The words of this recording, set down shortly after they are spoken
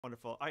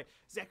Wonderful. All right,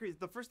 Zachary,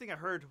 the first thing I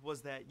heard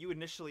was that you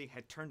initially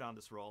had turned down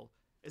this role.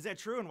 Is that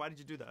true, and why did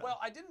you do that? Well,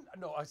 I didn't.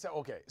 No, I said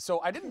okay.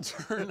 So I didn't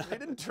turn. I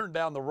didn't turn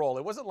down the role.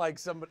 It wasn't like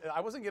somebody. I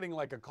wasn't getting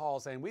like a call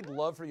saying we'd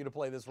love for you to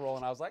play this role,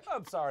 and I was like, oh,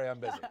 I'm sorry, I'm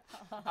busy.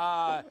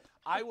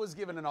 I was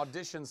given an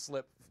audition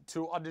slip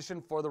to audition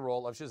for the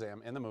role of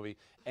Shazam in the movie,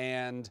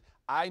 and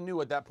I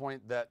knew at that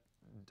point that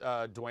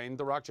Dwayne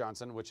 "The Rock"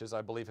 Johnson, which is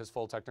I believe his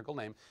full technical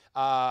name,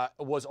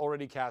 was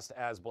already cast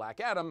as Black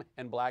Adam,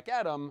 and Black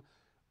Adam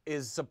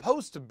is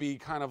supposed to be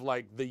kind of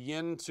like the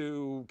yin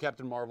to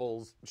Captain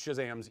Marvel's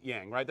Shazam's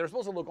yang, right? They're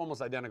supposed to look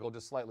almost identical,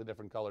 just slightly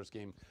different color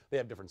scheme. They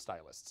have different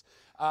stylists.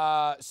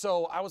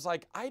 So I was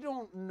like, I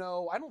don't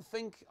know. I don't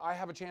think I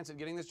have a chance at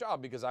getting this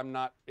job because I'm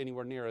not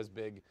anywhere near as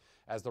big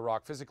as The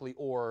Rock physically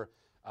or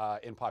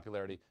in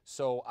popularity.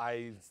 So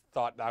I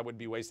thought I would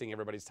be wasting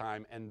everybody's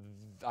time, and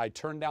I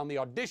turned down the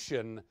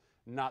audition,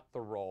 not the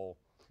role.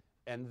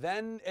 And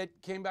then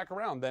it came back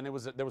around. Then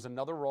there was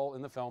another role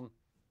in the film,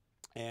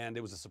 and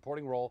it was a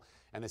supporting role,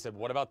 and they said,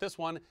 what about this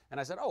one? And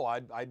I said, oh, I'd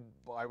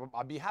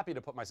be happy to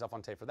put myself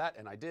on tape for that,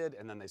 and I did,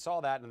 and then they saw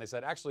that, and they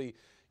said, actually,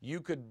 you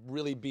could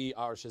really be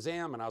our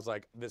Shazam, and I was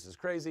like, this is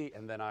crazy,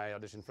 and then I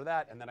auditioned for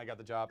that, and then I got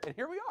the job, and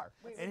here we are.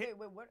 Wait,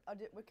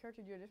 what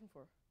character did you audition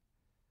for?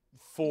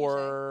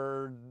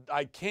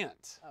 I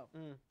can't. Oh.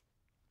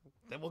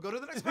 Then we'll go to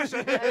the next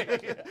question.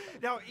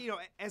 Now,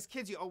 as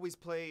kids, you always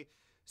play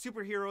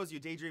superheroes. You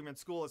daydream in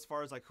school as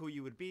far as like who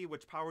you would be,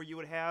 which power you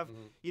would have.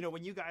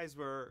 When you guys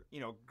were,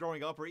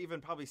 growing up, or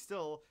even probably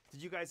still,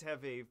 did you guys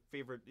have a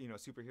favorite,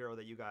 superhero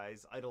that you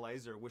guys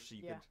idolized or wish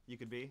you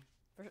could be?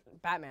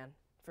 Batman,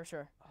 for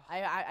sure.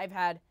 I've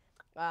had,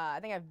 I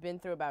think I've been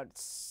through about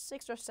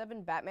 6 or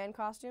 7 Batman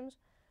costumes.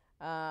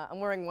 I'm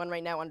wearing one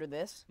right now under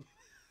this.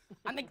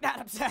 I'm like that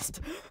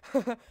obsessed.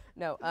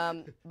 No,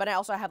 but I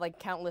also have like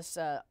countless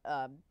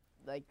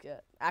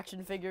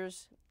action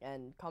figures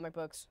and comic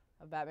books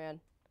of Batman.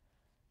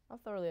 I'm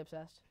thoroughly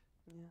obsessed.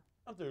 Yeah.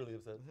 I'm thoroughly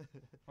upset.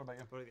 What about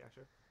you? What are the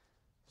actor?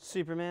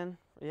 Superman.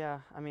 Yeah,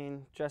 I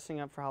mean, dressing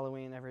up for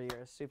Halloween every year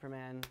as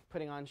Superman,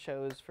 putting on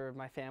shows for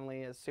my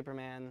family as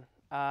Superman.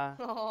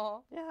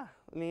 Aww. Yeah,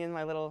 me and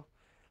my little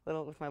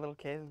with my little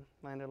kid,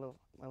 my little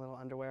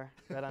underwear,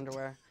 red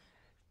underwear,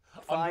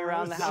 flying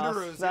around the house,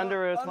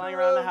 underoos, flying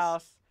around the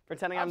house,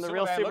 pretending I'm the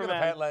real Superman. Look at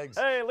the pant legs.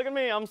 Hey, look at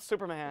me, I'm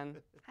Superman.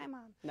 Hi,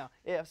 Mom. No,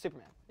 yeah,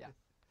 Superman. Yeah.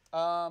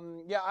 I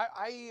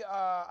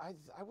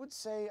would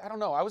say, I don't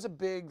know, I was a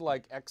big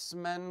like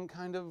X-Men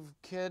kind of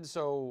kid,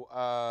 so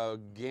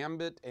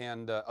Gambit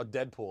and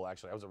Deadpool,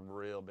 actually. I was a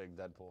real big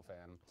Deadpool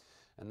fan.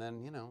 And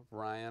then,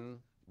 Ryan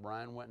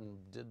went and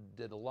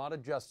did a lot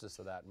of justice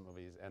to that in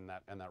movies and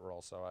that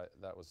role, so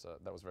that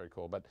was very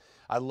cool. But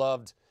I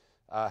loved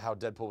how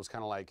Deadpool was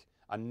kind of like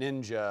a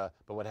ninja,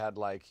 but what had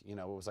like, it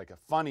was like a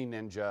funny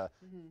ninja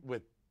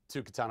with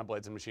 2 katana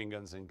blades and machine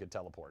guns and could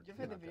teleport. Did you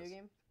play the video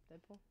game?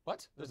 Deadpool?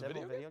 What? There's a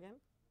video game?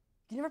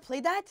 You never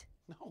played that?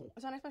 No.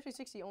 It's on Xbox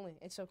 360 only.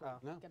 It's so cool. Oh.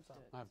 No.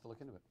 I have to look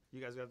into it. You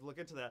guys have to look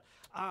into that.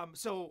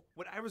 So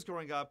when I was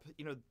growing up,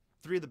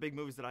 3 of the big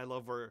movies that I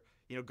love were,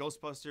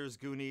 Ghostbusters,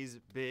 Goonies,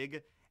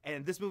 Big,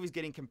 and this movie's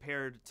getting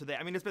compared to that.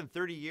 I mean, it's been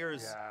 30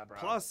 years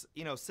plus,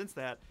 since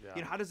that.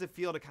 Yeah. How does it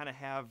feel to kind of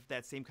have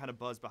that same kind of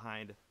buzz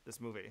behind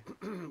this movie?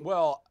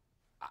 Well,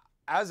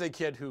 as a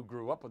kid who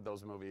grew up with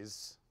those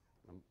movies,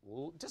 I'm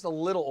just a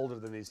little older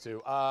than these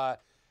two.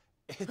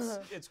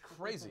 It's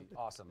crazy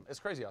awesome. It's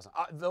crazy awesome.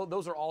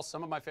 Those are all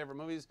some of my favorite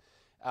movies.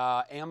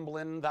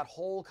 Amblin, that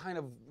whole kind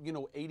of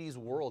 80s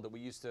world that we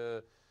used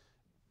to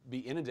be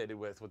inundated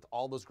with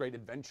all those great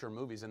adventure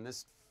movies, and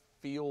this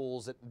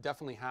feels, it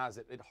definitely has,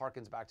 it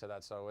harkens back to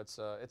that. So it's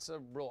a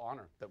real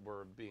honor that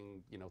we're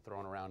being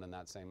thrown around in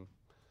that same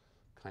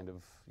kind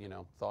of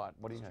thought.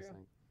 What do you guys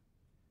think?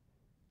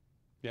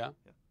 Yeah?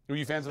 Were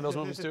you fans of those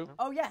movies too?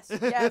 Oh, yes.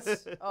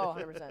 Yes. Oh,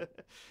 100%.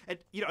 And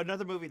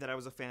another movie that I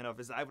was a fan of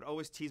is I would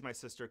always tease my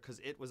sister because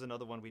it was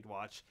another one we'd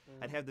watch.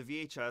 I'd have the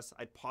VHS,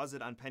 I'd pause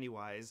it on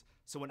Pennywise,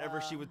 so whenever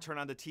she would turn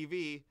on the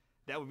TV,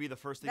 that would be the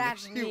first thing that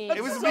she would.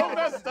 It was so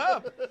messed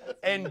up.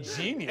 And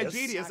genius. And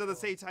genius at the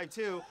same time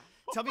too.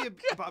 Tell me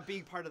about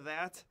being part of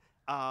that,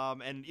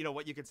 and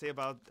what you could say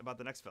about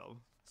the next film.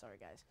 Sorry,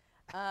 guys.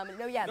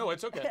 No, yeah. No,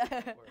 it's okay.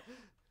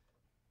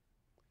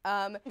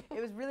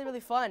 It was really, really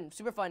fun.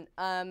 Super fun.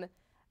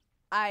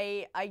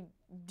 I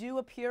do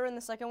appear in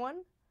the second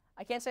one.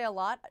 I can't say a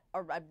lot,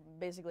 or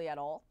basically at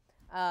all.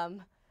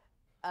 But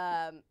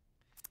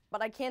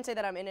I can say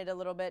that I'm in it a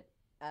little bit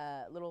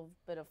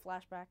of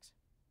flashbacks,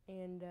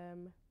 and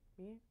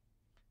yeah.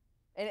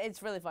 And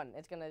it's really fun.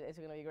 It's gonna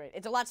be great.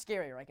 It's a lot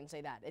scarier. I can say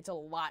that. It's a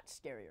lot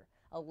scarier,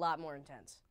 a lot more intense.